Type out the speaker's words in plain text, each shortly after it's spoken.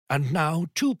And now,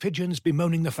 two pigeons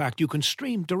bemoaning the fact you can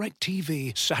stream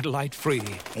DirecTV satellite-free.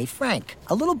 Hey, Frank,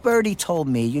 a little birdie told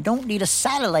me you don't need a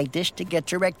satellite dish to get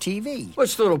DirecTV.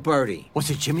 Which little birdie? Was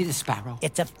it Jimmy the Sparrow?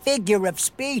 It's a figure of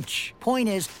speech. Point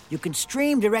is, you can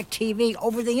stream DirecTV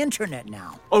over the internet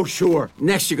now. Oh, sure.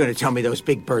 Next you're going to tell me those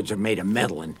big birds are made of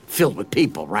metal and filled with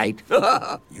people, right?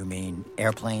 You mean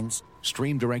airplanes?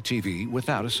 Stream DirecTV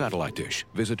without a satellite dish.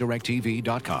 Visit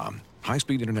DirecTV.com.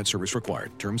 High-speed internet service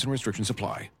required. Terms and restrictions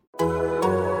apply.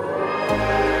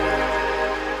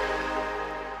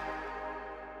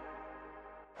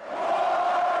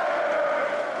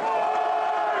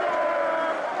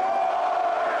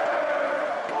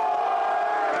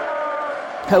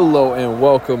 Hello and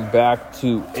welcome back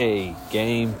to a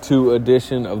Game 2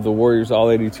 edition of the Warriors All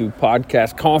 82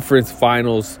 podcast conference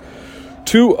finals.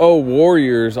 2-0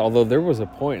 Warriors, although there was a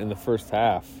point in the first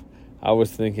half I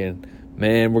was thinking,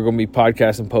 man, we're going to be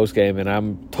podcasting post-game, and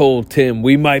I'm told Tim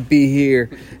we might be here,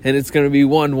 and it's going to be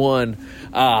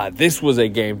 1-1. This was a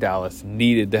game Dallas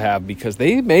needed to have because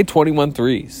they made 21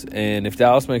 threes, and if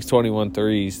Dallas makes 21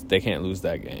 threes, they can't lose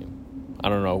that game. I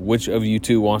don't know which of you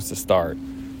two wants to start.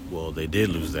 Well, they did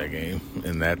lose that game,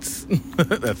 and that's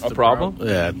that's a problem?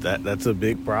 Yeah, that's a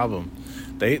big problem.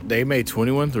 They made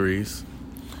 21 threes.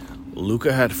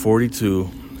 Luka had 42,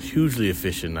 hugely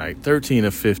efficient night, 13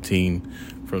 of 15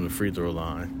 from the free throw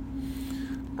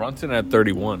line. Brunson had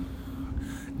 31.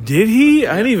 Did he?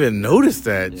 I didn't even notice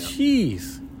that. Yeah.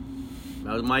 Jeez.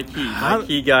 That was my key. My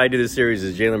key guy to the series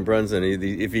is Jalen Brunson.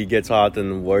 If he gets hot, then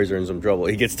the Warriors are in some trouble.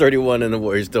 He gets 31, and the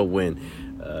Warriors still win.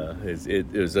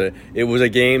 It was a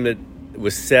game that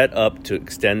was set up to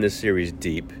extend this series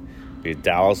deep.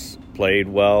 Dallas played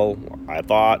well, I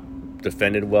thought,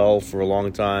 defended well for a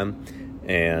long time,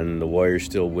 and the Warriors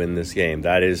still win this game.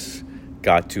 That is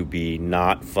got to be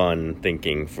not fun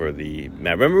thinking for the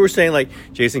man. Remember we were saying like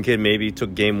Jason Kidd maybe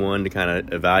took game one to kind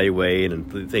of evaluate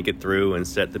and think it through and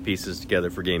set the pieces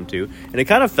together for game two, and it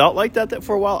kind of felt like that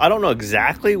for a while. I don't know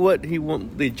exactly what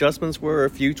the adjustments were, a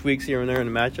few tweaks here and there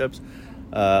in the matchups,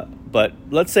 but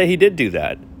let's say he did do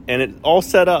that, and it all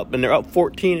set up, and they're up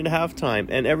 14 at halftime,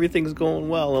 and everything's going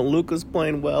well, and Luka's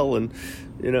playing well, and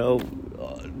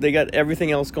they got everything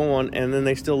else going, and then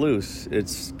they still lose.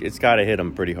 It's got to hit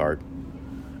them pretty hard.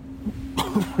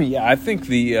 Yeah, I think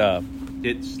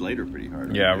hit Slater pretty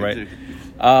hard. Yeah, right.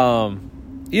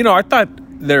 I thought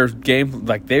their game,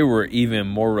 like, they were even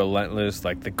more relentless,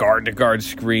 like the guard-to-guard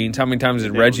screens. How many times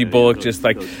did Reggie Bullock just,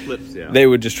 like, flips, yeah. They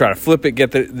would just try to flip it,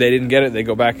 they didn't get it, they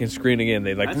go back and screen again.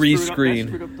 They, like, re-screen.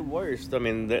 That screwed up the Warriors. I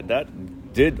mean,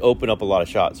 that did open up a lot of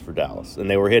shots for Dallas, and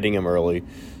they were hitting him early.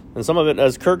 And some of it,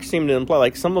 as Kirk seemed to imply,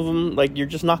 like some of them, like you're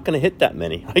just not going to hit that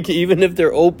many. Like even if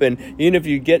they're open, even if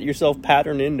you get yourself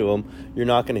patterned into them, you're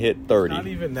not going to hit 30. Not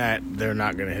even that, they're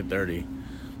not going to hit 30.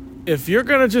 If you're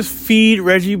going to just feed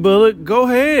Reggie Bullock, go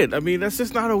ahead. I mean, that's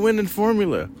just not a winning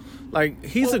formula. Like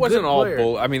he's a good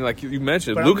player. I mean, like you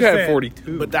mentioned, Luka had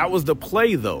 42. But that was the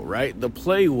play, though, right? The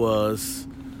play was,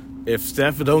 if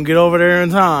Steph don't get over there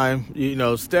in time,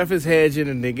 Steph is hedging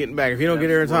and then getting back. If he don't get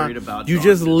there in time, you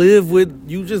just live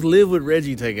with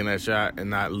Reggie taking that shot and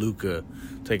not Luka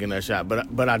taking that shot.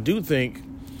 But I do think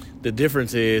the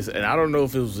difference is, and I don't know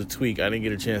if it was a tweak. I didn't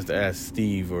get a chance to ask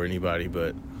Steve or anybody,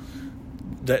 but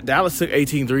Dallas took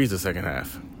 18 threes the second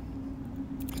half.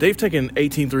 They've taken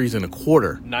 18 threes in a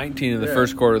quarter. 19 in the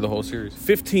first quarter of the whole series.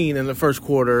 15 in the first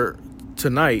quarter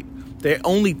tonight. They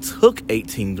only took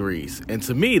 18 threes. And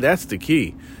to me, that's the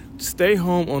key. Stay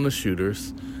home on the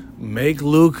shooters. Make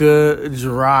Luka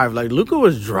drive. Like, Luka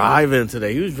was driving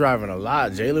today. He was driving a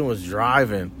lot. Jalen was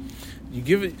driving.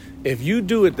 If you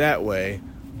do it that way,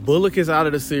 Bullock is out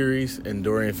of the series and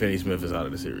Dorian Finney-Smith is out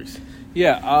of the series.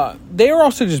 Yeah, they were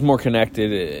also just more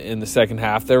connected in the second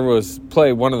half. There was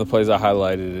one of the plays I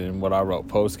highlighted in what I wrote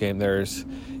post-game.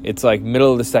 It's like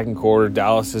middle of the second quarter.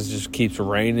 Dallas just keeps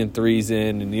raining threes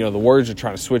in, and, the Warriors are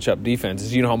trying to switch up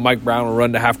defenses. You know how Mike Brown will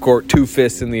run to half court, 2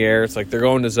 fists in the air. It's like they're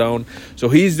going to zone. So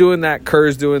he's doing that.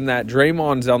 Kerr's doing that.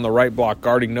 Draymond's on the right block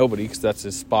guarding nobody because that's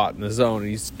his spot in the zone.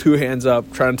 He's 2 hands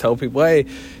up trying to tell people, hey,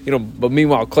 but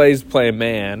meanwhile, Clay's playing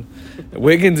man.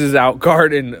 Wiggins is out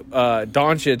guarding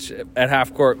Doncic at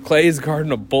half court. Clay's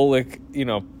guarding a Bullock,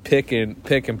 pick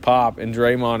and pop, and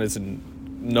Draymond is in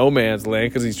no man's land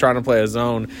because he's trying to play a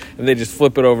zone, and they just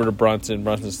flip it over to Brunson.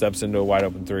 Brunson steps into a wide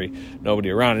open three,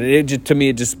 nobody around. And to me,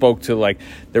 it just spoke to, like,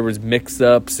 there was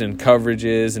mix-ups and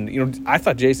coverages, and I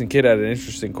thought Jason Kidd had an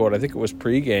interesting quote. I think it was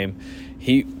pregame.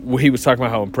 He was talking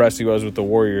about how impressed he was with the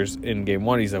Warriors in game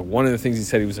one. He's like, one of the things he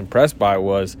said he was impressed by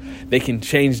was they can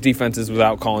change defenses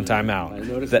without calling timeout. I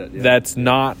noticed that. Yeah. That's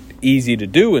not easy to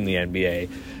do in the NBA,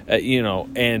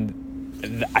 and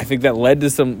I think that led to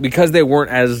some, because they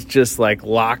weren't as just like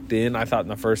locked in. I thought in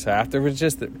the first half there was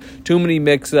just too many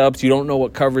mix-ups. You don't know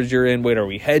what coverage you're in. Wait, are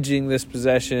we hedging this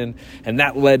possession? And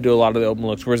that led to a lot of the open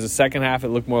looks. Whereas the second half, it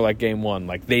looked more like game one.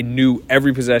 Like they knew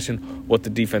every possession what the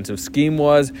defensive scheme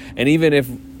was, and even if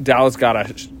Dallas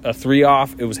got a 3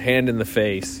 off, it was hand in the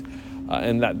face.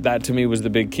 And that to me was the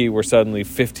big key, where suddenly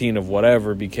 15 of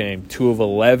whatever became 2 of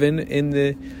 11 in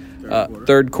the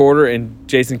third quarter. And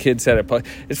Jason Kidd said it.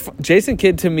 Jason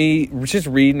Kidd, to me, just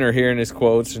reading or hearing his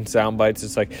quotes and sound bites,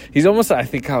 it's like he's almost, I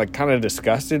think, kind of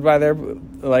disgusted by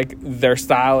their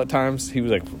style at times. He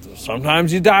was like,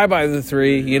 sometimes you die by the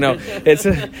 3. You know,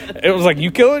 it was like,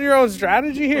 you killing your own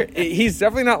strategy here. He's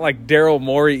definitely not like Daryl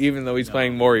Morey, even though he's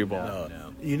playing Morey ball. No.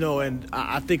 You know, and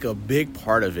I think a big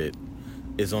part of it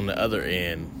is on the other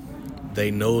end.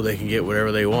 They know they can get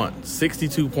whatever they want.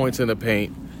 62 points in the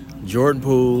paint. Jordan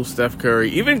Poole, Steph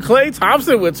Curry, even Klay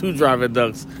Thompson with 2 driving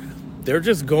dunks. They're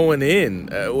just going in.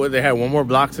 They had one more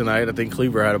block tonight. I think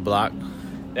Kleber had a block.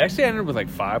 They actually ended with like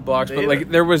 5 blocks, but like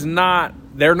they're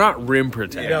not rim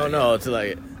protected. No, it's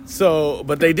like so.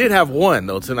 But they did have one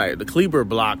though tonight. The Kleber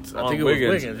blocked. I think it was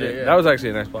Wiggins. Yeah. That was actually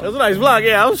a nice block. That was a nice block.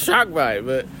 Yeah, I was shocked by it,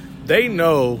 but they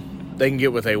know they can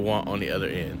get what they want on the other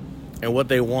end. And what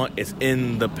they want is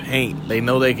in the paint. They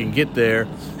know they can get there.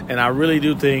 And I really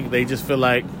do think they just feel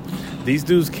like these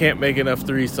dudes can't make enough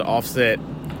threes to offset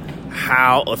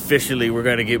how officially we're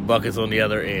going to get buckets on the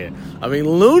other end. I mean,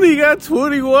 Looney got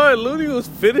 21. Looney was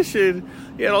finishing.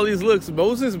 He had all these looks.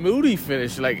 Moses Moody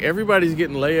finished. Like, everybody's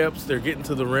getting layups. They're getting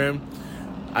to the rim.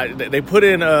 They put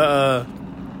in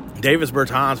Davis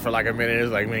Bertans for like a minute. It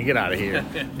was like, man, get out of here.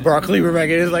 Brock Kleber back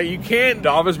in. It's like, you can't.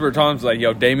 Davis Bertans like,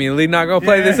 yo, Damian Lee not going to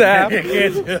play this half.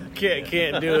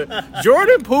 can't do it.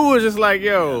 Jordan Poole was just like,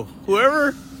 yo,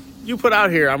 whoever you put out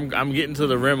here, I'm getting to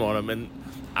the rim on him. And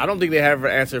I don't think they have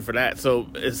an answer for that. So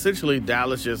essentially,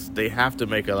 Dallas they have to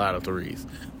make a lot of threes.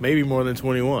 Maybe more than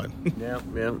 21. Yeah.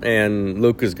 And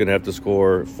Luka's going to have to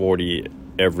score 40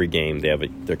 every game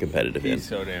they're competitive in. He's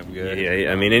so damn good.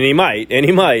 Yeah, I mean, and he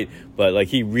might, but like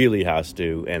he really has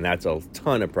to, and that's a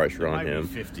ton of pressure on him.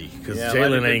 50 because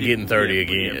Jalen ain't getting 30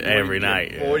 again every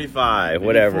night. 45,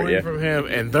 whatever. 40 from him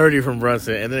and 30 from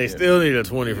Brunson, and then they still need a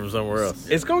 20 from somewhere else.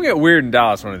 It's going to get weird in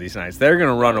Dallas one of these nights. They're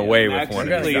going to run away with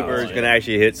one of these. Kleber's going to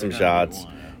actually hit some shots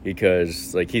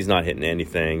because like he's not hitting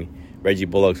anything. Reggie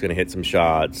Bullock's going to hit some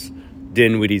shots.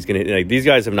 Dinwiddie's going to hit. Like, these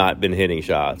guys have not been hitting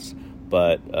shots,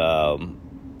 but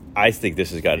I think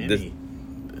this has got this.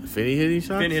 Finney hitting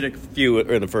shots? Finn hit a few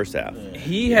in the first half.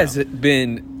 He has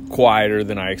been quieter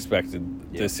than I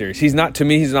expected this series. He's not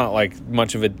like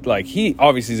much of a, like, he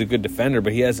obviously is a good defender,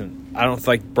 but he hasn't, I don't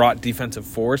think, brought defensive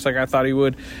force like I thought he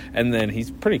would. And then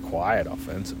he's pretty quiet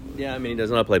offensively. Yeah, I mean, he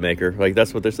doesn't have a playmaker. Like,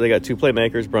 that's what they got 2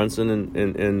 playmakers, Brunson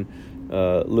and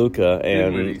Luka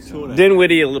and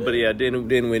Dinwiddie a little bit. Yeah, Dinwiddie.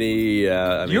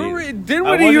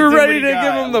 Dinwiddie, you were ready to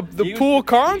give him the Poole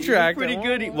contract. Pretty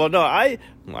good. Well, no, I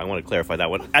want to clarify that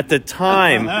one. At the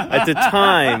time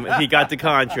he got the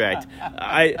contract,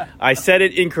 I said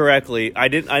it incorrectly.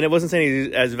 I wasn't saying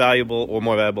he's as valuable or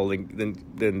more valuable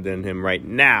than him right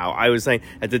now. I was saying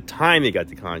at the time he got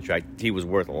the contract, he was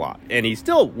worth a lot, and he's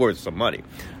still worth some money.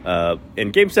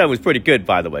 And Game 7 was pretty good,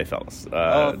 by the way, fellas.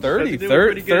 30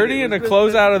 and a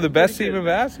closeout of the best team in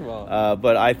basketball.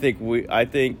 But I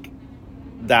think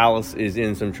Dallas is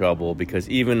in some trouble because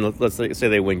even let's say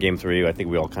they win Game 3, I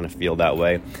think we all kind of feel that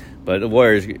way. But the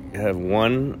Warriors have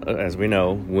won, as we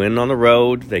know, win on the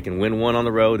road. They can win one on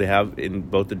the road. They have in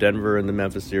both the Denver and the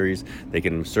Memphis series. They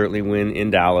can certainly win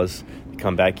in Dallas.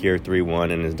 Come back here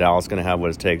 3-1, and is Dallas going to have what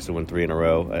it takes to win 3 in a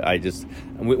row?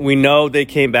 We know they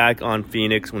came back on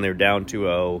Phoenix when they were down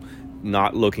 2-0,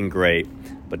 not looking great.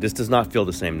 But this does not feel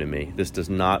the same to me. This does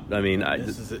not. I mean,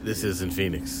 this isn't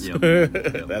Phoenix. Yep.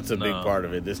 That's a big part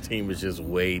of it. This team is just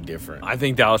way different. I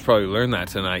think Dallas probably learned that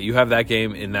tonight. You have that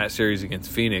game in that series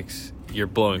against Phoenix, you're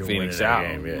blowing Phoenix out.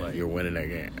 You're winning that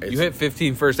game. You hit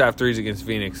 15 first half threes against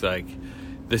Phoenix. Like,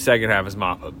 the second half is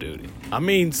mop up duty. I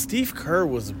mean, Steve Kerr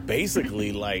was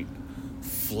basically like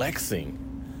flexing.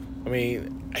 I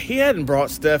mean, he hadn't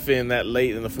brought Steph in that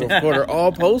late in the fourth quarter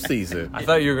all postseason. I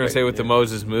thought you were going to say with the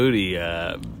Moses Moody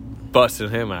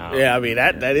busting him out. Yeah, I mean,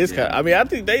 that is kind of, I mean, I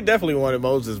think they definitely wanted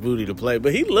Moses Moody to play,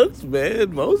 but he looks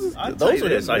bad. Moses, I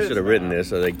should have written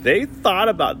this. Like, they thought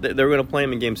about they were going to play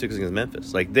him in Game 6 against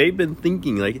Memphis. Like, they've been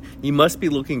thinking, like, he must be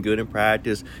looking good in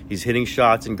practice. He's hitting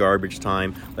shots in garbage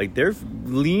time. Like, they're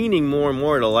leaning more and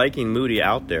more to liking Moody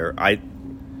out there.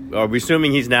 Are we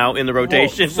assuming he's now in the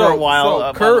rotation for a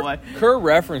while? Kerr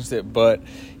referenced it, but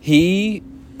his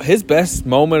best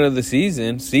moment of the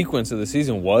sequence of the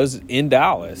season, was in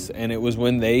Dallas, and it was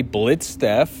when they blitzed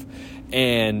Steph,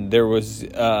 and there was,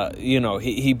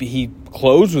 he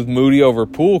closed with Moody over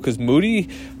Poole because Moody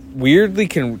weirdly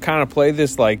can kind of play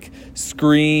this like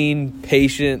screen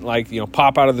patient, like,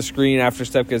 pop out of the screen after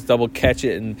Steph gets double, catch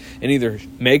it and either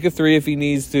make a three if he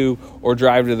needs to or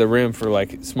drive to the rim for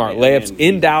like smart layups.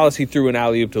 In Dallas, he threw an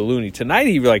alley-oop to Looney. Tonight,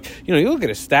 he you look at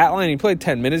his stat line, he played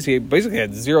 10 minutes. He basically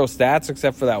had 0 stats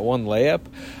except for that one layup.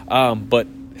 But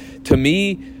to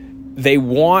me, they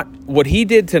want what he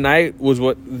did tonight was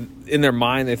what in their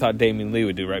mind they thought Damian Lee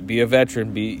would do, right? Be a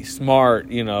veteran, be smart.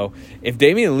 If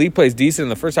Damian Lee plays decent in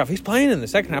the first half, he's playing in the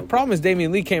second half. Problem is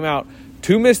Damian Lee came out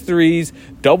 2 missed threes,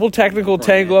 double technical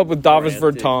tangle up with Davis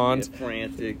Bertans,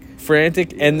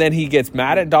 frantic, and then he gets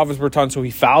mad at Davis Bertans, so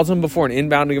he fouls him before an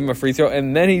inbound to give him a free throw,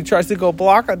 and then he tries to go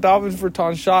block a Davis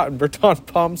Bertans shot, and Bertans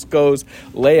pumps, goes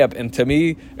layup, and to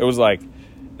me it was like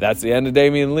that's the end of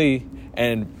Damian Lee.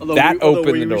 And that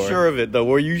opened the door. Were you sure of it, though?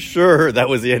 Were you sure that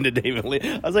was the end of Damian Lee?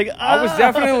 I was like, I was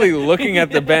definitely looking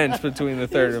at the bench between the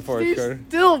third and fourth quarter.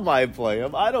 Still might play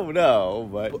him. I don't know,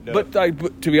 but no.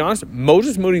 But to be honest,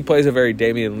 Moses Moody plays a very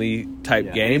Damian Lee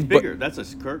type game. He's bigger. That's a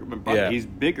Kirkman problem. Yeah. He's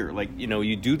bigger. Like,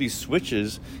 you do these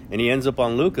switches, and he ends up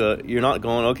on Luka. You're not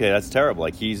going, okay, that's terrible.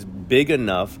 Like, he's big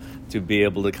enough to be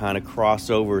able to kind of cross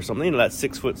over something, that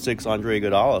 6'6" Andre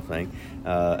Iguodala thing.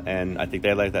 And I think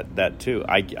they like that too.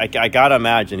 I gotta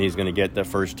imagine he's going to get the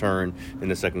first turn in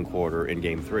the second quarter in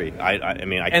Game 3. I can't.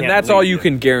 And that's all you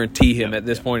can guarantee him at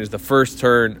this point is the first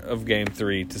turn of Game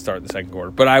 3 to start the second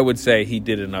quarter. But I would say he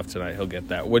did enough tonight. He'll get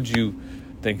that. What'd you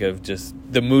think of just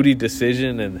the Moody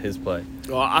decision and his play?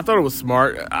 Well, I thought it was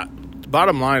smart.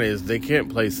 Bottom line is they can't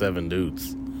play 7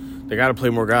 dudes. They got to play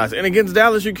more guys. And against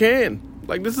Dallas, you can.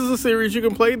 Like, this is a series you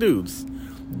can play dudes.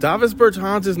 Davis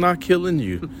Bertans is not killing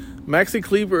you. Maxi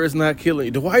Kleber is not killing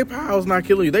you. Dwight Powell's not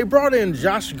killing you. They brought in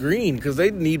Josh Green because they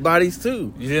need bodies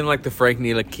too. You didn't like the Frank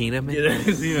Ntilikina, man?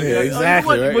 Yeah,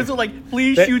 exactly. Right? Was it like,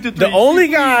 please shoot the three? The only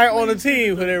guy on the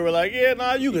team who they were like,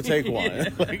 you can take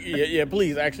one.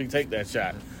 Please actually take that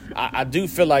shot. I do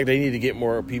feel like they need to get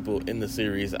more people in the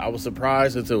series. I was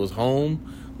surprised since it was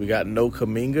home. We got no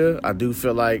Kuminga. I do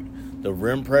feel like the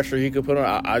rim pressure he could put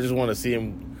on, I just want to see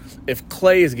him. If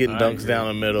Clay is getting dunks down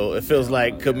the middle, it feels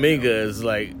like Kuminga is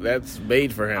like that's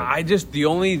made for him.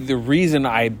 The reason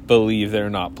I believe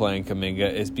they're not playing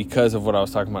Kuminga is because of what I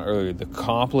was talking about earlier, the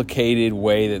complicated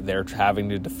way that they're having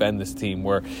to defend this team,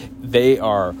 where they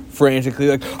are frantically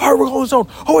like, all right, we're going zone.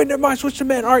 Oh wait, never mind, switch to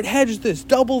man. All right, hedge this,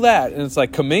 double that, and it's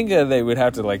like Kuminga. They would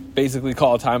have to like basically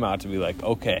call a timeout to be like,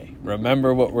 okay,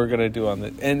 remember what we're gonna do on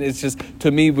this. And it's just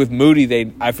to me with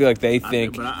Moody, I feel like they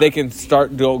think they can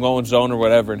start going zone or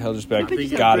whatever, and he'll just be like,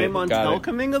 got it.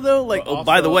 Kuminga though, like, also,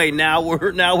 by the way, now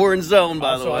we're in zone.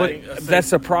 By the way, but that's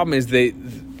the problem is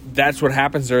that's what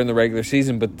happens during the regular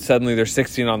season. But suddenly there's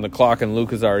 16 on the clock and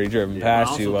Luka's already driven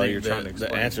past you while you're trying to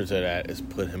explain. The answer to that is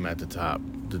put him at the top.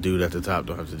 The dude at the top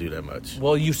don't have to do that much.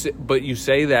 Well, you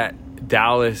say that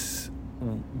Dallas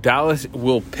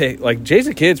will pick, like,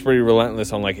 Jason Kidd's pretty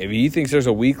relentless on, like, if he thinks there's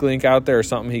a weak link out there or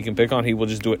something he can pick on, he will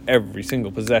just do it every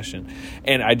single possession.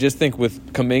 And I just think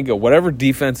with Kuminga, whatever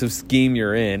defensive scheme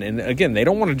you're in, and again, they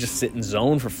don't want to just sit in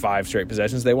zone for 5 straight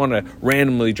possessions. They want to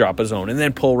randomly drop a zone and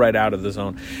then pull right out of the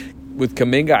zone. With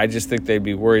Kuminga, I just think they'd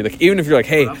be worried. Like, even if you're like,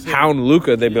 hey, hound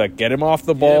Luka, they'd be like, get him off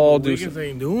the ball. But Wiggins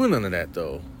ain't doing none of that,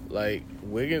 though. Like,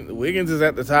 Wiggins is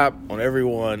at the top on every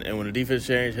one, and when the defense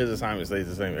changes, his assignment stays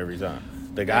the same every time.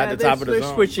 The guy at the top of the zone.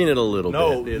 They're switching it a little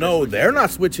bit. No, they're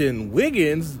not switching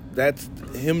Wiggins. That's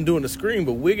him doing the screen,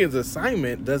 but Wiggins'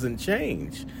 assignment doesn't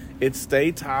change. It's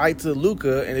stay tied to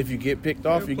Luka, and if you get picked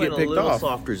off, you get picked off. A little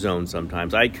softer zone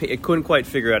sometimes. I couldn't quite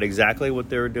figure out exactly what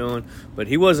they were doing, but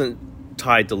he wasn't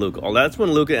tied to Luka. Oh, that's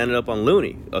when Luka ended up on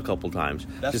Looney a couple times.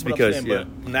 That's just what because, I'm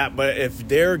saying, but if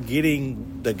they're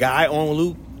getting the guy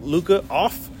on Luka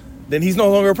off, then he's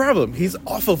no longer a problem. He's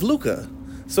off of Luka.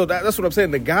 So that's what I'm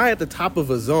saying. The guy at the top of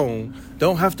a zone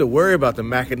don't have to worry about the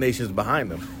machinations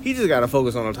behind him. He just got to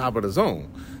focus on the top of the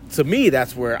zone. To me,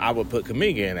 that's where I would put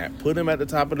Kuminga in at. Put him at the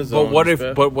top of the zone.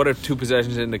 But what if 2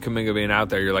 possessions into Kuminga being out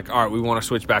there, you're like, all right, we want to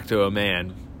switch back to a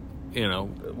man.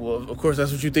 Well, of course,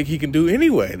 that's what you think he can do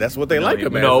anyway. That's what they like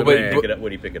him as.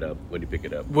 Would he pick it up? Would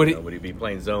he be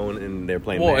playing zone and they're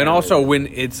playing man? And also when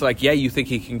it's like, you think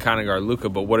he can kind of guard Luka,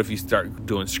 but what if you start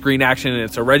doing screen action and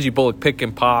it's a Reggie Bullock pick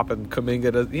and pop and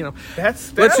Kuminga does,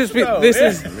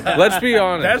 let's be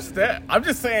honest. I'm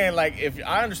just saying, like, if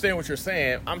I understand what you're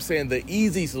saying, I'm saying the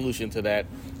easy solution to that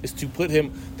is to put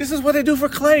him. This is what they do for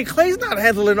Clay. Clay's not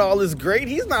handling all this great.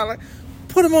 He's not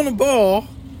put him on the ball.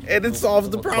 And it solves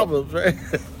the problems, right?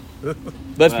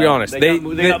 Let's be honest. They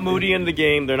got Moody in the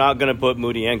game. They're not going to put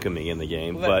Moody and Kuminga in the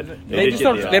game, but they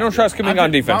don't trust Kuminga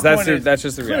on defense. That's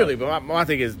just the reality. Clearly, but my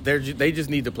thing is they just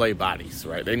need to play bodies,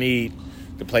 right? They need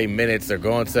to play minutes. They're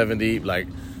going 7 deep. Like,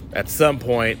 at some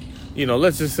point,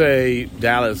 let's just say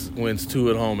Dallas wins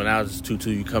 2 at home, and now it's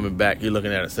 2-2. You coming back, you're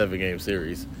looking at a 7-game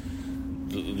series.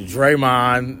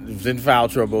 Draymond is in foul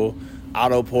trouble.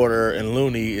 Otto Porter and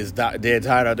Looney is dead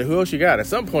tired out there. Who else you got? At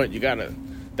some point, you got to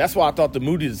 – that's why I thought the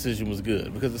Moody decision was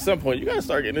good, because at some point, you got to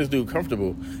start getting this dude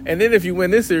comfortable. And then if you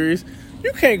win this series,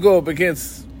 you can't go up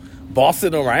against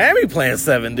Boston or Miami playing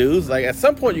 7 dudes. Like, at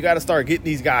some point, you got to start getting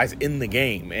these guys in the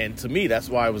game. And to me, that's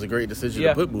why it was a great decision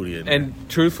to put Moody in there. And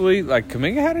truthfully, like,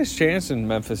 Kuminga had his chance in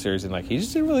Memphis series, and like he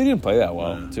just didn't play that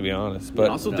well, to be honest. But I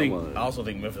also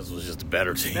think Memphis was just a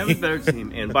better team. That was a better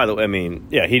team. And by the way, I mean,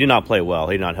 he did not play well.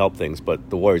 He did not help things. But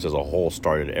the Warriors as a whole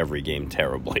started every game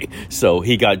terribly. So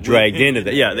he got dragged into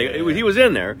that. Yeah, he was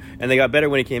in there, and they got better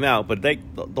when he came out. But the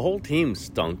whole team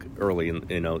stunk early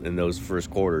in those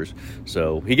first quarters.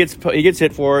 So he gets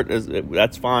hit for it.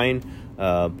 That's fine.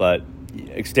 But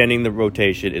extending the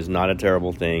rotation is not a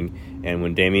terrible thing. And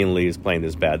when Damian Lee is playing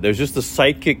this bad, there's just the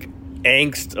psychic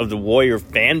angst of the Warrior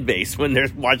fan base when they're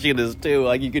watching this too.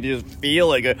 Like, you could just feel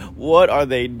like, what are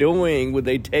they doing? Would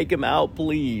they take him out,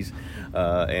 please?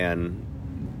 And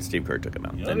Steve Kerr took him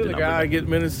out. The guy get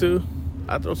minutes too.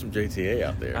 I throw some JTA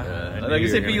out there. I'm not gonna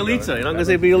say Bjelica. You're not gonna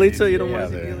say Bjelica. You don't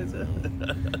want to say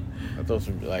Bjelica. I throw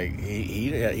some, like,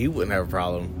 he wouldn't have a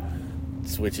problem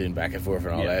switching back and forth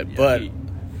and all that. But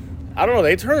I don't know.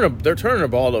 They're turning the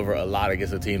ball over a lot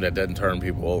against a team that doesn't turn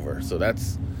people over. So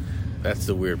that's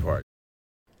the weird part.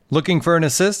 Looking for an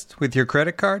assist with your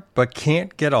credit card but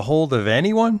can't get a hold of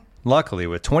anyone? Luckily,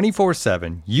 with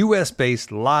 24/7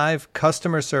 U.S.-based live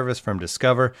customer service from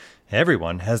Discover,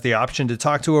 everyone has the option to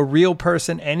talk to a real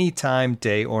person anytime,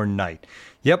 day or night.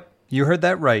 Yep, you heard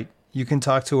that right. You can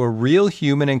talk to a real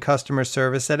human in customer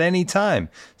service at any time.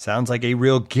 Sounds like a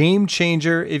real game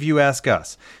changer if you ask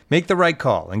us. Make the right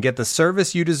call and get the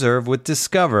service you deserve with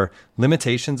Discover.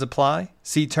 Limitations apply.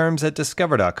 See terms at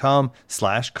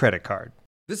discover.com/creditcard.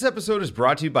 This episode is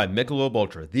brought to you by Michelob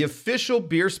Ultra, the official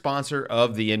beer sponsor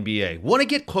of the NBA. Want to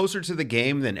get closer to the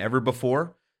game than ever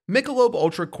before? Michelob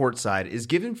Ultra Courtside is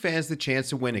giving fans the chance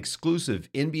to win exclusive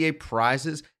NBA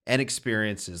prizes and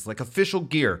experiences like official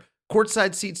gear,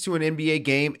 courtside seats to an NBA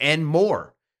game, and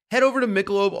more. Head over to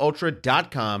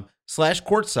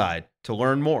MichelobUltra.com/courtside to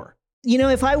learn more. You know,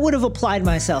 if I would have applied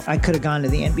myself, I could have gone to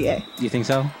the NBA. You think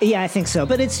so? Yeah, I think so.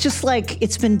 But it's just like,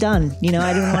 it's been done. You know,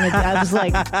 I didn't want to, I was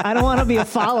like, I don't want to be a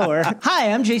follower.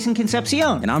 Hi, I'm Jason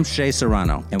Concepcion. And I'm Shea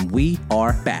Serrano. And we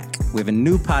are back. We have a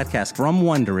new podcast from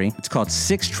Wondery. It's called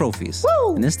Six Trophies.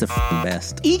 Woo! And it's the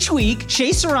best. Each week,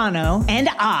 Shea Serrano and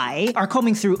I are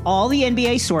combing through all the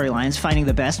NBA storylines, finding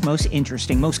the best, most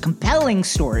interesting, most compelling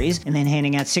stories, and then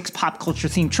handing out 6 pop culture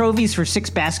themed trophies for 6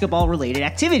 basketball-related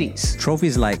activities.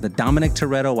 Trophies like the Dominic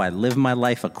Toretto I Live My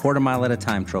Life a Quarter Mile at a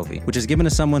Time trophy, which is given to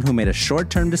someone who made a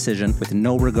short-term decision with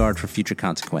no regard for future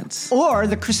consequence. Or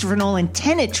the Christopher Nolan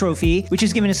Tenet trophy, which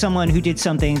is given to someone who did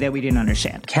something that we didn't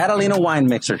understand. Catalina Wine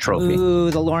Mixer trophy. Ooh,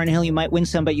 the Lauryn Hill You Might Win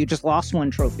Some, But You Just Lost One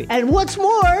trophy. And what's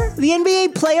more, the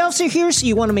NBA playoffs are here, so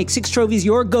you want to make 6 Trophies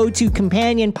your go-to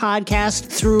companion podcast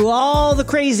through all the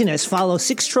craziness. Follow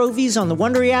 6 Trophies on the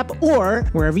Wondery app or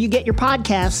wherever you get your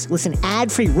podcasts. Listen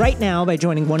ad-free right now by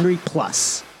joining Wondery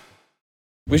Plus.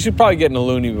 We should probably get into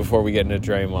Looney before we get into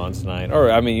Draymond tonight. Or,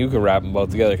 I mean, you could wrap them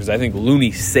both together because I think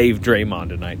Looney saved Draymond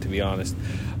tonight, to be honest.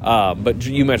 But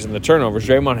you mentioned the turnovers.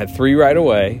 Draymond had 3 right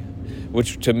away,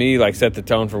 which to me, like, set the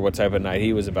tone for what type of night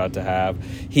he was about to have.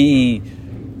 He,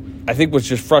 I think, was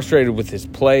just frustrated with his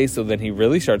play, so then he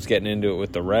really starts getting into it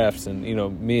with the refs. And, you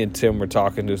know, me and Tim were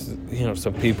talking to, you know,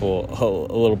 some people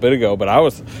a little bit ago, but I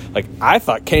was, like, I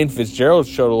thought Kane Fitzgerald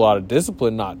showed a lot of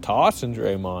discipline not tossing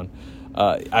Draymond.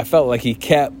 I felt like he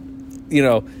kept, you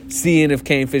know, seeing if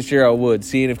Kane Fitzgerald would.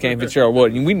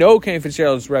 And we know Kane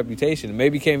Fitzgerald's reputation.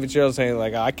 Maybe Kane Fitzgerald's saying,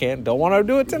 like, don't want to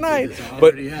do it tonight.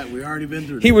 But we already been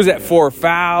through he was at 4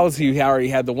 fouls. He already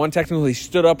had the one technical. He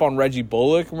stood up on Reggie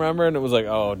Bullock, remember? And it was like,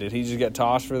 oh, did he just get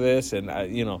tossed for this? And,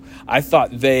 I thought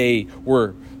they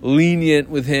were lenient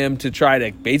with him to try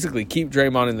to basically keep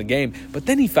Draymond in the game. But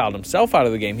then he fouled himself out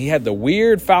of the game. He had the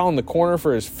weird foul in the corner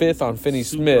for his 5th on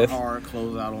Finney-Smith. Hard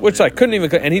closeout on which I couldn't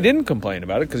even – and he didn't complain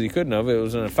about it because he couldn't have. It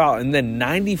was in a foul. And then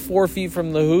 94 feet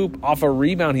from the hoop, off a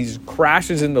rebound, he just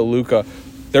crashes into Luka.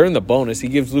 They're in the bonus. He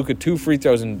gives Luka 2 free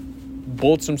throws and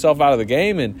bolts himself out of the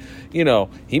game. And, you know,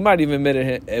 he might even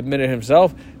admit it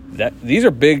himself that these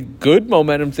are big, good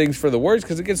momentum things for the Warriors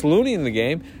because it gets Looney in the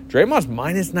game. Draymond's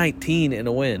minus 19 in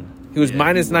a win. He was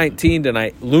minus 19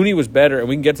 tonight. Looney was better, and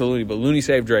we can get to Looney, but Looney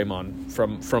saved Draymond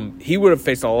from he would have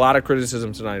faced a lot of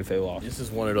criticism tonight if they lost. This is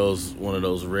one of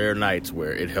those rare nights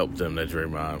where it helped them that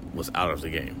Draymond was out of the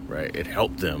game, right? It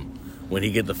helped them. When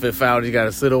he get the fifth foul, he got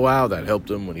to sit a while. That helped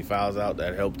him. When he fouls out,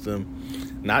 that helped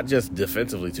him. Not just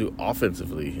defensively, too,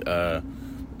 offensively.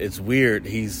 It's weird.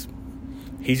 He's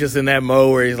just in that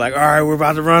mode where he's like, all right, we're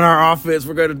about to run our offense.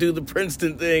 We're going to do the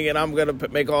Princeton thing, and I'm going to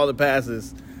make all the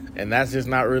passes. And that's just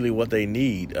not really what they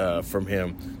need from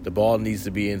him. The ball needs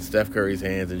to be in Steph Curry's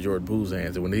hands and Jordan Poole's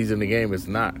hands. And when he's in the game, it's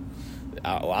not.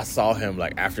 I saw him,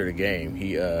 like, after the game.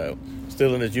 He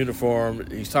still in his uniform.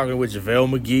 He's talking with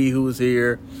JaVale McGee, who was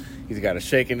here. He's got a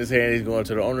shake in his hand. He's going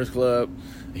to the owner's club.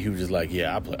 He was just like,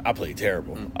 yeah, I played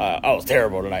terrible. I was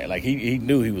terrible tonight. Like, he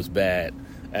knew he was bad.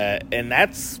 And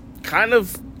that's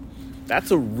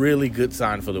a really good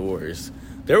sign for the Warriors.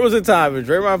 There was a time when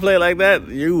Draymond played like that,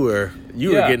 you were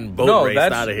getting boat raced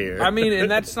out of here. I mean, and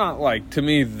that's not like, to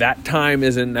me, that time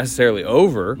isn't necessarily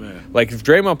over. Man. Like, if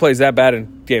Draymond plays that bad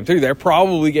in Game 3, they're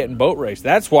probably getting boat raced.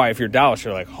 That's why if you're Dallas,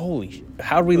 you're like, holy shit,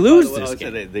 how did we lose this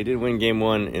game? They did win Game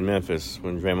 1 in Memphis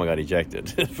when Draymond got ejected.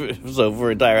 So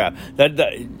for entire half.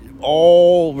 That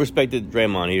all respected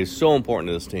Draymond. He is so important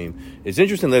to this team. It's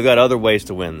interesting they've got other ways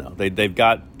to win, though. They've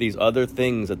got these other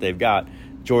things that they've got.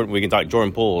 We can talk.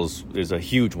 Jordan Poole is a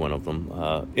huge one of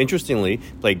them. Interestingly,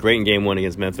 played great in Game 1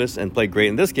 against Memphis and played great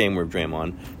in this game with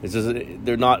Draymond. It's just,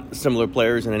 they're not similar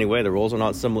players in any way. The roles are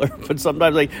not similar. But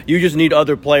sometimes you just need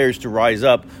other players to rise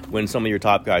up when some of your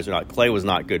top guys are not. Clay was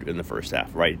not good in the first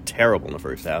half, right? Terrible in the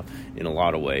first half in a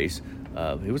lot of ways.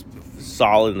 He was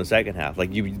solid in the second half.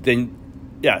 In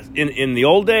the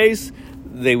old days,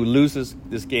 they would lose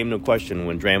this game, no question,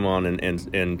 when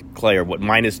Draymond and Clay are,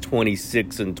 minus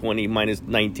 26 and 20, minus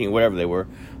 19, whatever they were.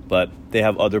 But they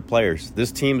have other players.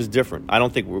 This team is different. I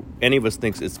don't think any of us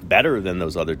thinks it's better than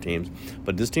those other teams,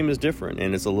 but this team is different,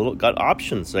 and it's got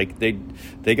options. Like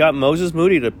they got Moses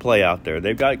Moody to play out there.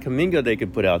 They've got Kuminga they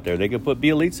could put out there. They could put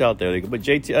Bielitsa out there. They could put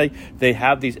JT. They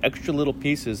have these extra little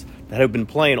pieces that have been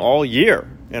playing all year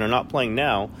and are not playing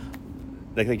now.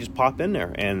 They just pop in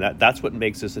there, and that's what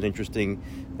makes this an interesting.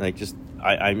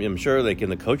 I'm sure in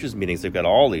the coaches' meetings they've got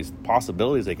all these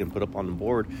possibilities they can put up on the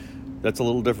board. That's a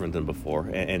little different than before,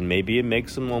 and maybe it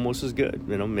makes them almost as good.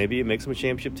 Maybe it makes them a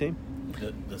championship team.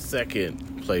 The second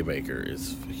playmaker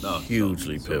is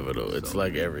hugely pivotal. It's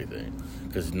like everything,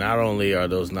 because not only are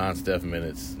those non-Steph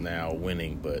minutes now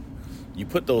winning, but you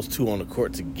put those two on the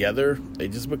court together, they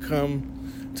just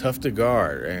become tough to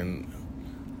guard. And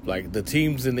like the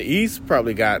teams in the East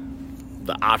probably got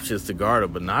the options to guard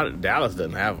them, but Dallas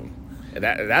doesn't have them. And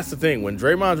that's the thing. When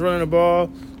Draymond's running the ball,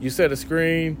 you set a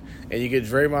screen and you get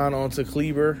Draymond onto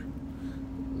Kleber,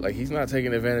 like he's not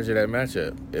taking advantage of that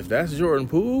matchup. If that's Jordan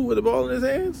Poole with the ball in his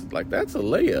hands, like that's a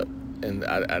layup. And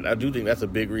I do think that's a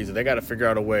big reason. They got to figure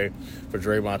out a way for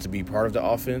Draymond to be part of the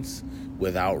offense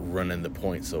without running the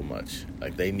point so much.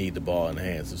 Like they need the ball in the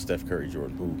hands of Steph Curry,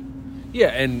 Jordan Poole. Yeah,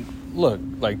 and look,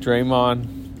 like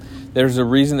Draymond, there's a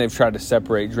reason they've tried to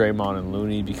separate Draymond and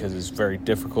Looney, because it's very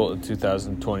difficult in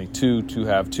 2022 to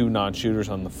have two non-shooters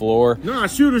on the floor.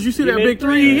 Non-shooters, you see that big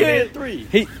three? He hit three.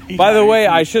 By the way,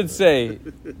 I should say,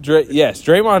 yes,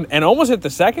 Draymond, and almost hit the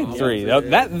second three.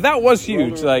 That was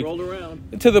huge. Rolled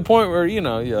around. To the point where,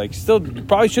 you're like, still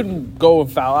probably shouldn't go and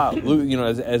foul out.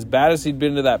 As bad as he'd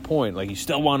been to that point, like you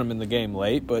still want him in the game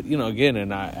late. But, again,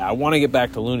 and I want to get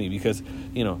back to Looney because,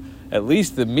 at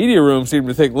least the media room seemed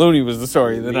to think Looney was the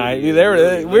story of the night.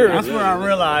 That's where I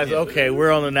realized, okay,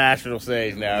 we're on the national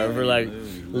stage now. We're like,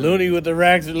 Looney with the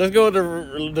racks. Let's go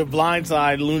with the blind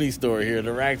side Looney story here.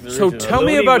 The racks. So tell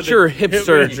me about your hip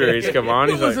surgeries. Come on.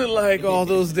 What was it like all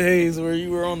those days where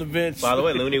you were on the bench? By the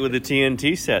way, Looney with the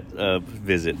TNT set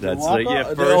visit. That's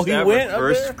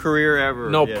first career ever.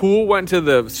 No, Poole went to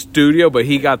the studio, but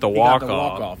he got the walk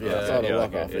off. Yeah, I saw the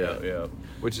walk off. Yeah,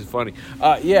 which is funny.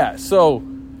 So.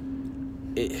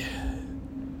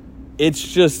 It's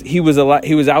just he was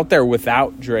out there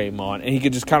without Draymond, and he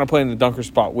could just kind of play in the dunker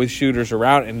spot with shooters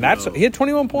around, and he had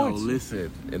 21 points. No, listen,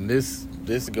 and this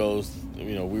goes.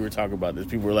 We were talking about this.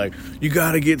 People were like, "You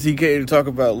got to get TK to talk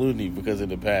about Looney because of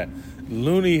the past."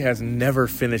 Looney has never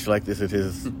finished like this in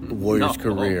his Warriors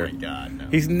career. Oh my God, no.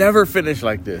 He's never finished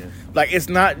like this. Like it's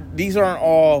not. These aren't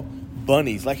all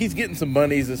bunnies. Like he's getting some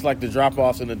bunnies. It's like the drop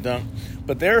offs and the dunk,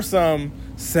 but there are some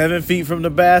 7 feet from the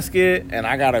basket, and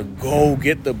I gotta go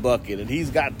get the bucket. And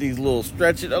he's got these little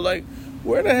stretches. I'm like,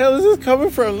 Where the hell is this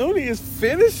coming from? Looney is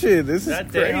finishing. This is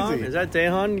crazy. Dejan? Is that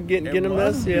Dejan getting him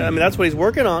this? Yeah, I mean that's what he's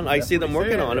working on. I see them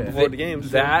working on it before the games.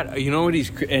 That you know what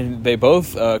and they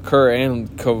both Kerr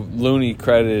and Looney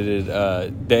credited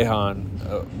Dejan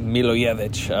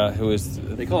Milojevic, who is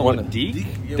they call him Decky.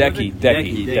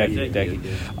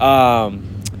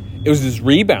 It was this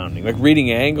rebounding, like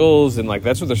reading angles, and like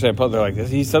that's what they're saying. They're like,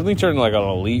 he's suddenly turned like an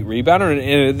elite rebounder,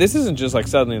 and this isn't just like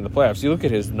suddenly in the playoffs. You look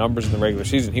at his numbers in the regular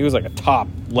season; he was like a top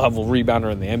level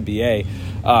rebounder in the NBA,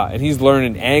 and he's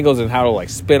learning angles and how to like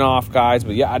spin off guys.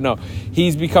 But yeah, I know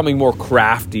he's becoming more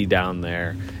crafty down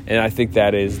there, and I think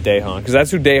that is Dejan, because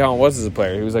that's who Dejan was as a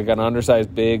player. He was like an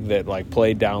undersized big that like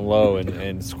played down low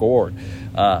and scored.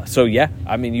 So yeah,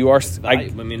 I mean, you are. I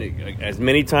mean, as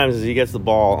many times as he gets the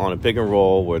ball on a pick and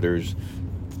roll where there's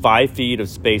 5 feet of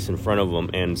space in front of him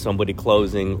and somebody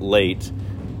closing late,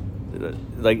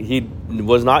 like he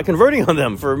was not converting on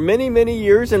them for many, many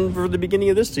years and for the beginning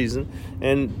of this season,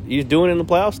 and he's doing it in the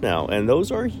playoffs now. And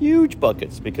those are huge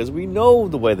buckets because we know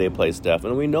the way they play Steph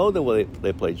and we know the way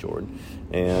they play Jordan,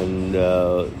 and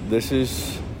this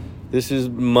is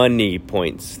money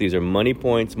points. These are money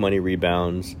points, money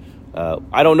rebounds.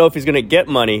 I don't know if he's going to get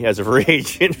money as a free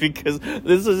agent because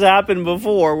this has happened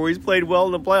before where he's played well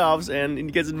in the playoffs and he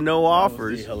gets no offers.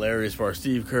 That would be hilarious for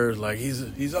Steve Kerr's like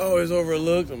he's always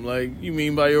overlooked. I'm like, you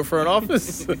mean by your front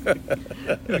office?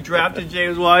 Who drafted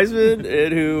James Wiseman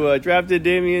and who drafted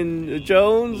Damian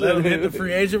Jones Let and him hit the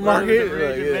free agent market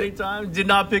many times. Did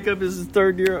not pick up his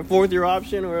 4th year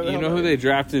option or whatever. You know who they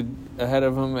drafted ahead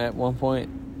of him at one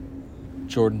point?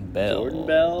 Jordan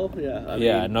Bell.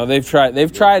 Yeah. No, they've tried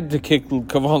to kick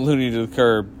Kevon Looney to the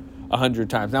curb 100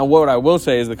 times. Now, what I will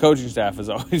say is the coaching staff has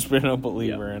always been a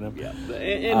believer in him. Yeah,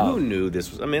 and who knew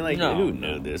this was? I mean, who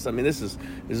knew this? I mean, this is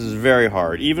very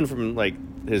hard. Even from like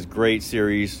his great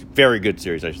series, very good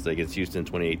series, I should say, against Houston in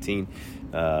 2018,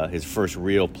 his first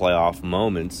real playoff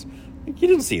moments. You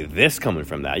didn't see this coming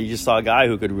from that. You just saw a guy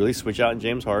who could really switch out in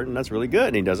James Harden. That's really good,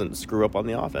 and he doesn't screw up on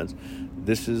the offense.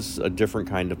 This is a different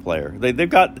kind of player. They've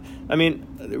got, I mean,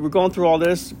 we're going through all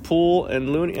this, Poole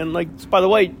and Looney, and like, by the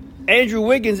way, Andrew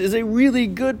Wiggins is a really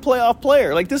good playoff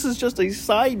player. Like, this is just a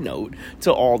side note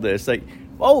to all this. Like,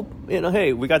 oh,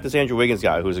 hey, we got this Andrew Wiggins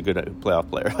guy who's a good playoff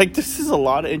player. Like, this is a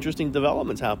lot of interesting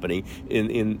developments happening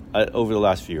in over the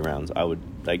last few rounds. I would,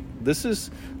 like, this is,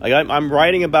 like, I'm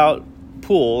writing about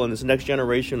Poole and this next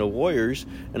generation of Warriors,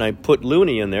 and I put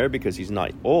Looney in there because he's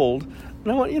not old.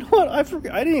 And I went, you know what? I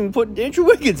forgot. I didn't even put Andrew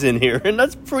Wiggins in here, and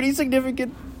that's a pretty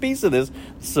significant piece of this.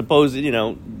 Supposed,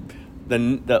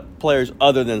 the players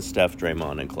other than Steph,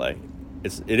 Draymond, and Clay.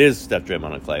 It is Steph,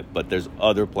 Draymond, and Clay, but there's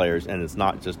other players, and it's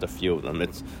not just a few of them.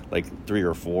 It's like 3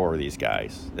 or 4 of these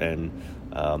guys, and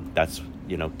that's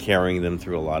carrying them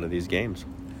through a lot of these games.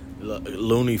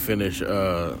 Looney finished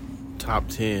top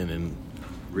 10 in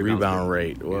rebound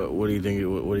rate. What do you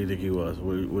think? What do you think he was?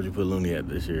 What did you put Looney at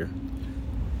this year?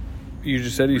 You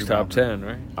just said he's top 10,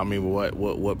 right? I mean,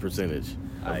 what percentage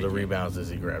of the rebounds does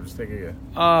he grab? Just take a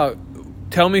guess.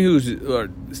 Tell me who's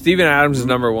Steven Adams is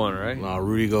number 1, right? No,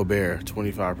 Rudy Gobert,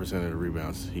 25% of the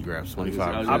rebounds he grabs. 25%.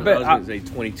 I was going to say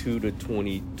 22 to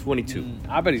 22.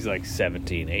 I bet he's like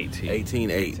 17, 18.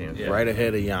 18, yeah. Right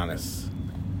ahead of Giannis.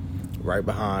 Right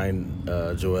behind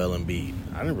Joel Embiid.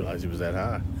 I didn't realize he was that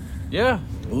high. Yeah.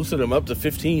 Boosted him up to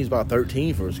 15. He's about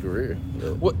 13 for his career.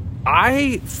 What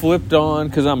I flipped on,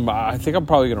 because I think I'm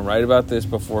probably going to write about this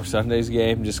before Sunday's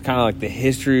game, just kind of like the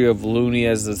history of Looney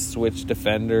as a switch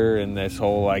defender and this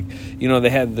whole, like, they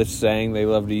had this saying they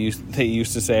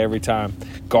used to say every time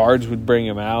guards would bring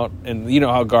him out, and you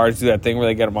know how guards do that thing where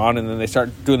they get him on and then they start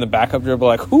doing the backup dribble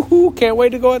like, hoo, can't wait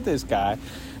to go at this guy.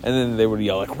 And then they would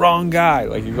yell like, wrong guy,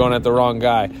 like you're going at the wrong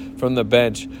guy from the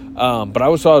bench. But I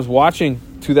was watching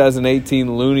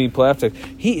 2018 Looney playoff time.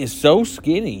 He is so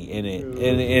skinny in it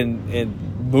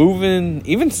and moving.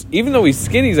 Even though he's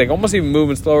skinny, he's like almost even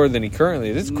moving slower than he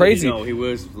currently is. It's crazy. No, he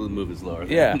was moving slower.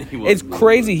 Yeah, it's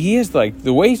crazy. He is like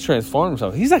the way he's transformed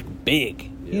himself. He's like big.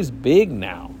 Yeah. He's big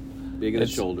now. Big in the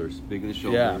shoulders.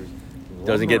 Yeah.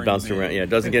 Doesn't get bounced around. Yeah,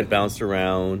 doesn't get bounced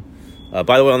around.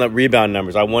 By the way, on the rebound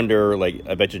numbers, I wonder,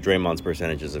 I bet you Draymond's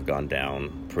percentages have gone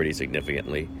down pretty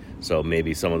significantly. So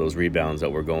maybe some of those rebounds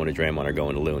that were going to Draymond are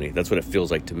going to Looney. That's what it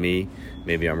feels like to me.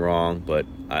 Maybe I'm wrong, but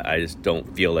I just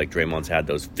don't feel like Draymond's had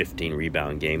those 15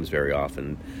 rebound games very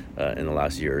often in the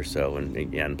last year or so. And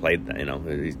again, played,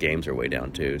 these games are way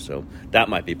down too. So that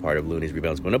might be part of Looney's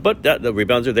rebounds going up. But the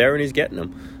rebounds are there and he's getting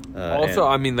them.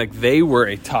 They were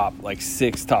a top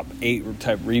 6, top 8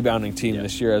 type rebounding team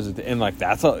this year,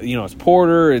 that's it's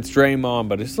Porter, it's Draymond,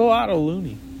 but it's a lot of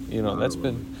Looney. That's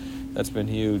been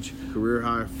huge. Career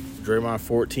high Draymond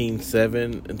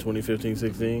 14-7 in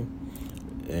 2015-16,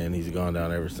 and he's gone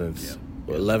down ever since.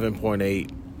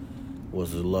 11.8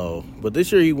 was the low, but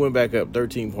this year he went back up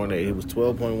 13.8. He was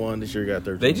 12.1. This year he got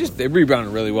 13. They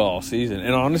rebounded really well all season,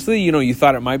 and honestly, you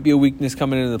thought it might be a weakness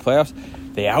coming into the playoffs.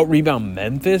 They out-rebound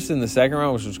Memphis in the second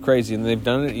round, which was crazy, and they've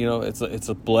done it. It's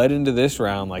a bled into this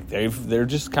round. Like they're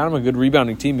just kind of a good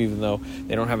rebounding team, even though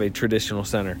they don't have a traditional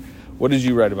center. What did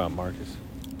you write about, Marcus?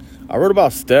 I wrote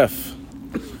about Steph.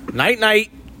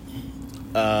 Night.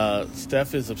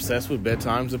 Steph is obsessed with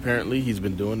bedtimes, apparently. He's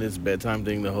been doing this bedtime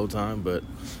thing the whole time. But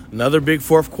another big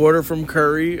fourth quarter from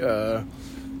Curry.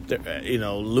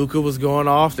 Luka was going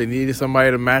off. They needed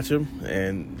somebody to match him.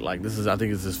 And, I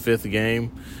think it's his fifth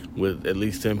game with at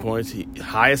least 10 points.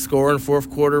 Highest score in fourth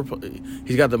quarter.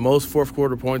 He's got the most fourth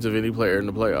quarter points of any player in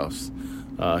the playoffs.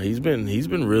 He's been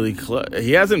really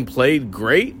he hasn't played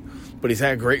great, but he's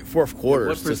had great fourth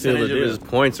quarters to seal the deal. What percentage of his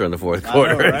points are in the fourth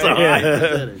quarter?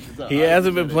 Right? He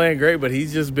hasn't been playing great, but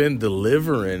he's just been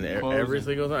delivering every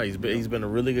single time. He's been a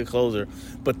really good closer.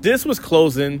 But this was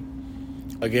closing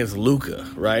against Luka,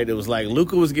 right? It was like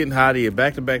Luka was getting hot. He had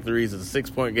back-to-back threes. It's a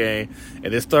 6-point game,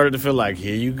 and it started to feel like,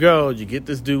 here you go. You get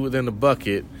this dude within the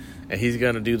bucket, and he's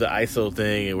going to do the ISO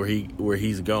thing and where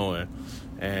he's going.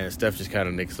 And Steph just kind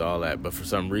of nixed all that. But for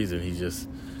some reason, he's just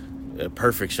a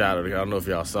perfect shot. I don't know if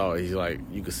y'all saw it. He's like,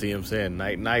 you could see him saying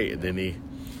night, and then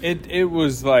It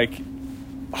was like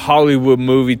Hollywood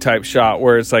movie type shot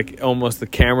where it's like almost the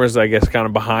camera's, I guess, kind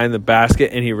of behind the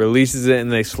basket, and he releases it,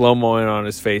 and they slow-mo in on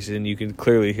his face, and you can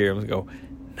clearly hear him go,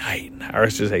 night. Or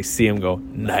it's just, see him go,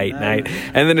 night.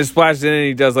 And then it splashes in, and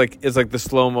he does it's like the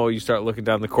slow-mo. You start looking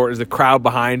down the court as the crowd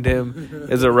behind him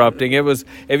is erupting. It was,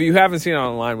 if you haven't seen it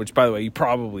online, which, by the way, you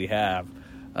probably have,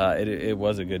 it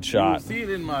was a good shot. You see it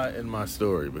in my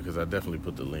story because I definitely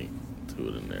put the link to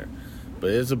it in there. But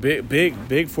it's a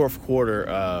big fourth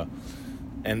quarter,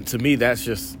 and to me that's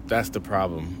the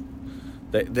problem.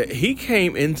 That he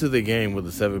came into the game with a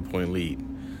 7-point lead.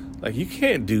 Like, you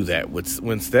can't do that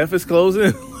when Steph is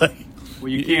closing.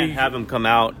 Well, you can't have him come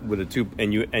out with and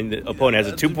the opponent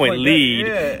has a 2-point lead,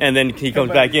 and then he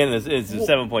comes back in. It's a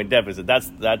 7-point deficit.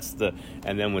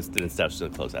 And then Steph's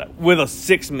going to close that out with a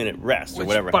 6-minute rest or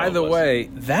whatever. By the way,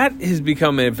 that has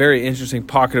become a very interesting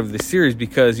pocket of the series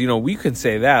because we can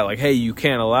say that hey, you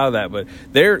can't allow that, but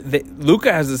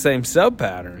Luka has the same sub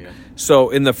pattern. Yeah. So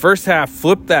in the first half,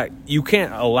 flip that. You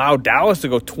can't allow Dallas to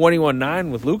go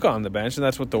 21-9 with Luka on the bench, and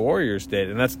that's what the Warriors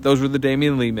did. And those were the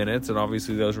Damian Lee minutes, and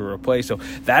obviously those were replaced. So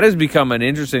that has become an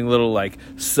interesting little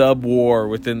sub-war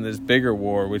within this bigger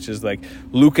war, which is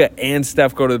Luka and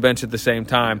Steph go to the bench at the same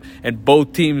time, and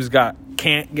both teams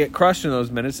can't get crushed in those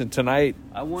minutes. And tonight,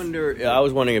 I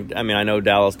was wondering I know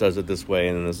Dallas does it this way,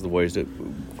 and then this is the Warriors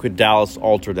could Dallas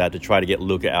alter that to try to get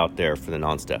Luka out there for the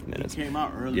non-Steph minutes? He came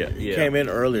out earlier. Yeah. Came in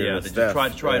earlier. Yeah, to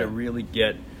try to really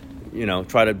get,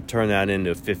 try to turn that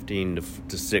into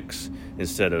 15-6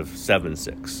 instead of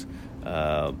 7-6.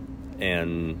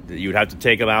 And you'd have to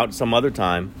take him out some other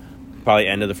time, probably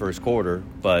end of the first quarter,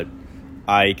 but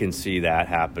I can see that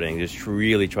happening. Just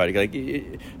really try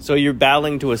to so you're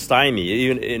battling to a stymie,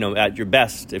 even at your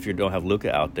best if you don't have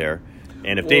Luka out there.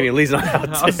 And if Damian Lee's not out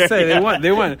there, I was say they won.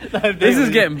 This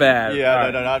is getting bad.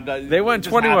 Yeah, no. They won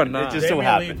 21-9. It just so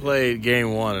happened. Lee played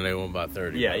game 1 and they won by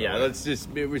 30. Yeah.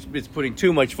 It's putting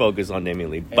too much focus on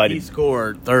Damian Lee. But he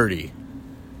scored 30.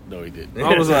 No, he didn't.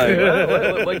 I was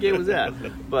like, what game was that?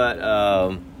 But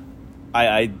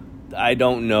I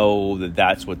don't know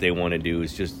that's what they want to do.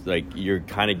 It's just you're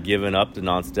kind of giving up the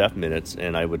non-Steph minutes,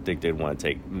 and I would think they'd want to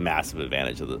take massive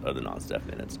advantage of the non-Steph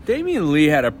minutes. Damian Lee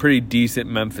had a pretty decent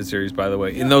Memphis series, by the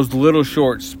way, in those little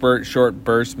short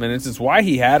burst minutes. It's why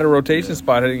he had a rotation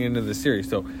spot heading into the series.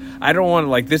 So I don't want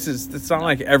to it's not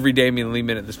like every Damian Lee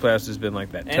minute this playoffs has been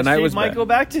like that. And Tonight Steve was might bad. go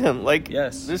back to him.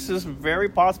 Yes, this is very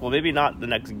possible. Maybe not the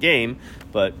next game,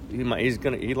 but he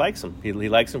likes him. He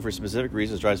likes him for specific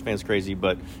reasons. Drives fans crazy,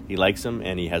 but he likes him,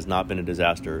 and he has not been a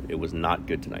disaster. It was not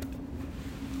good tonight.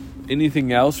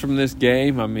 Anything else from this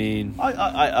game? I mean,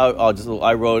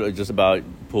 I wrote just about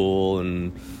Poole,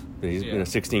 and he's been a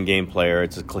 16-game player.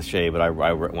 It's a cliche, but I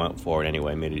went for it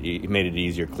anyway. He made it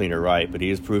easier, cleaner, right. But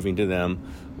he is proving to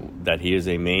them that he is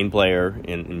a main player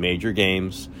in major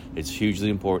games. It's hugely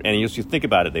important. And you think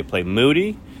about it, they play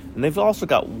Moody, and they've also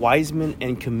got Wiseman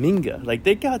and Kuminga.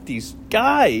 They got these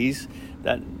guys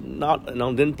that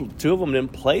two of them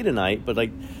didn't play tonight, but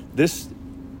this,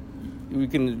 we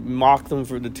can mock them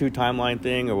for the 2 timeline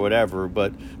thing or whatever,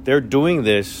 but they're doing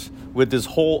this with this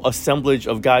whole assemblage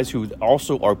of guys who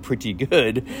also are pretty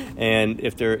good, and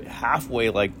if they're halfway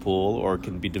like Poole or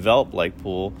can be developed like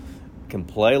Poole, can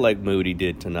play like Moody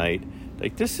did tonight,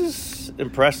 Like, this is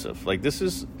impressive. Like, this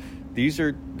is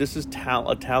a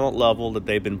talent level that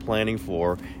they've been planning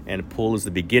for, and Poole is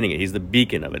the beginning. He's the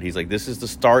beacon of it. He's like, this is the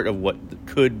start of what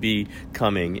could be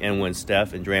coming. And when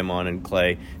Steph and Draymond and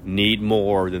Clay need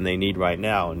more than they need right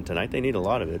now, and tonight they need a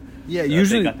lot of it. Yeah,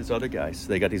 usually they got these other guys.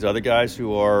 They got these other guys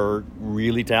who are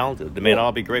really talented. They may not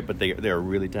all be great, but they're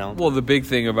really talented. Well, the big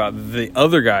thing about the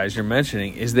other guys you're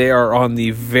mentioning is they are on the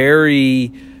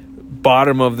very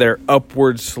bottom of their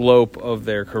upward slope of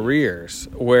their careers,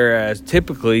 whereas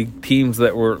typically teams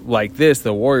that were like this,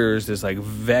 the Warriors, this like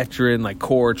veteran like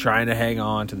core trying to hang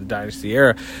on to the dynasty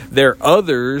era, their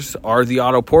others are the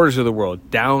Otto Porters of the world,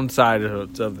 downside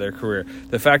of their career.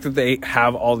 The fact that they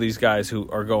have all these guys who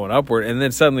are going upward, and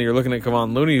then suddenly you're looking at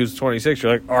Kevon Looney who's 26,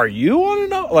 you're like, are you on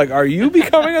and out? Like, are you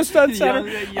becoming a stud center?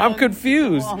 I'm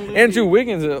confused. Andrew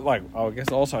Wiggins, like, I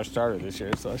guess All-Star starter this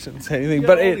year, so I shouldn't say anything.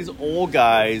 But all these old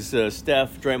guys,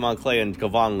 Steph, Draymond, Clay, and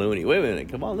Kevon Looney. Wait a minute,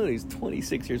 Kevon Looney's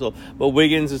 26 years old, but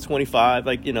Wiggins is 25.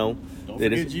 Like, don't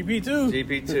forget GP2.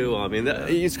 GP2. I mean,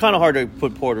 it's kind of hard to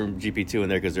put Porter and GP2 in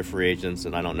there because they're free agents,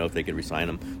 and I don't know if they could resign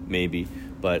them. Maybe,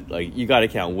 but like, you got to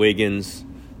count Wiggins,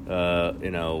 and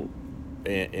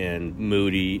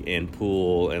Moody and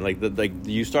Poole, and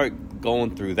you start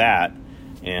going through that.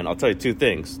 And I'll tell you two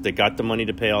things. They got the money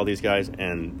to pay all these guys,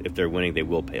 and if they're winning, they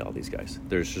will pay all these guys.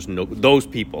 There's just those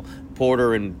people.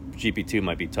 Porter and GP2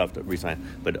 might be tough to resign,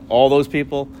 but all those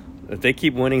people, if they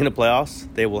keep winning in the playoffs,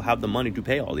 they will have the money to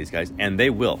pay all these guys, and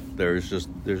they will. There's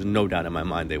no doubt in my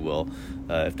mind they will.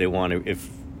 If they want to, if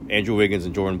Andrew Wiggins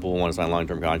and Jordan Poole want to sign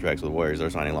long-term contracts with the Warriors, they're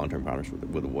signing long-term contracts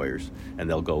with the Warriors, and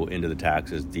they'll go into the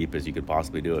tax as deep as you could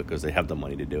possibly do it because they have the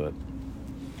money to do it.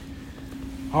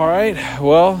 All right.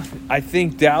 Well, I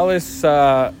think Dallas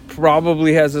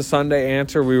probably has a Sunday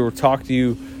answer. We will talk to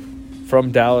you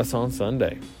from Dallas on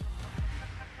Sunday.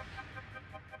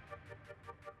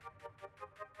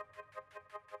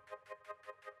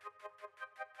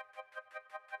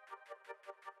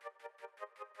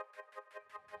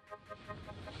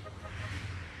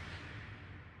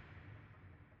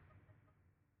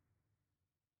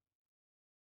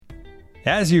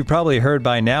 As you've probably heard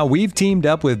by now, we've teamed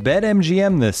up with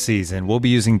BetMGM this season. We'll be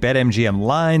using BetMGM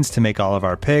lines to make all of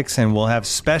our picks, and we'll have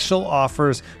special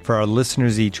offers for our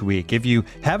listeners each week. If you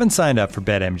haven't signed up for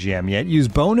BetMGM yet, use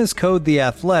bonus code The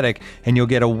Athletic, and you'll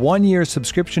get a 1-year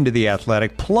subscription to The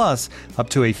Athletic, plus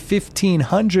up to a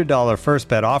 $1,500 first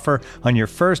bet offer on your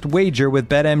first wager with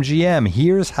BetMGM.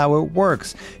 Here's how it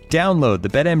works. Download the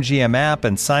BetMGM app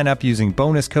and sign up using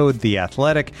bonus code The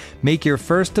Athletic. Make your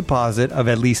first deposit of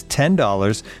at least $10.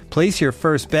 Place your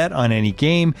first bet on any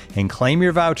game and claim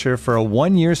your voucher for a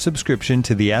 1-year subscription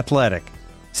to The Athletic.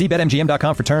 See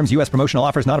BetMGM.com for terms. U.S. promotional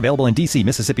offers not available in D.C.,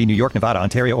 Mississippi, New York, Nevada,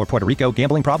 Ontario, or Puerto Rico.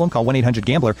 Gambling problem? Call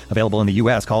 1-800-GAMBLER. Available in the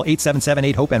U.S. Call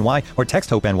 877-8-HOPE-NY or text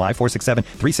HOPE-NY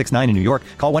 467-369 in New York.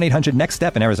 Call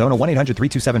 1-800-NEXT-STEP in Arizona.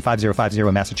 1-800-327-5050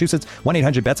 in Massachusetts.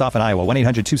 1-800-BETS-OFF in Iowa.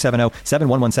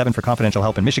 1-800-270-7117 for confidential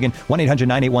help in Michigan.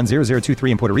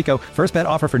 1-800-981-0023 in Puerto Rico. First bet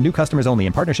offer for new customers only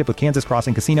in partnership with Kansas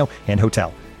Crossing Casino and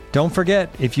Hotel. Don't forget,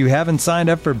 if you haven't signed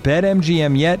up for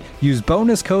BetMGM yet, use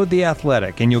bonus code The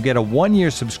Athletic, and you'll get a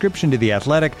 1-year subscription to The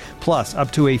Athletic, plus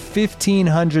up to a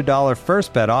 $1,500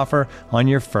 first bet offer on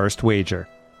your first wager.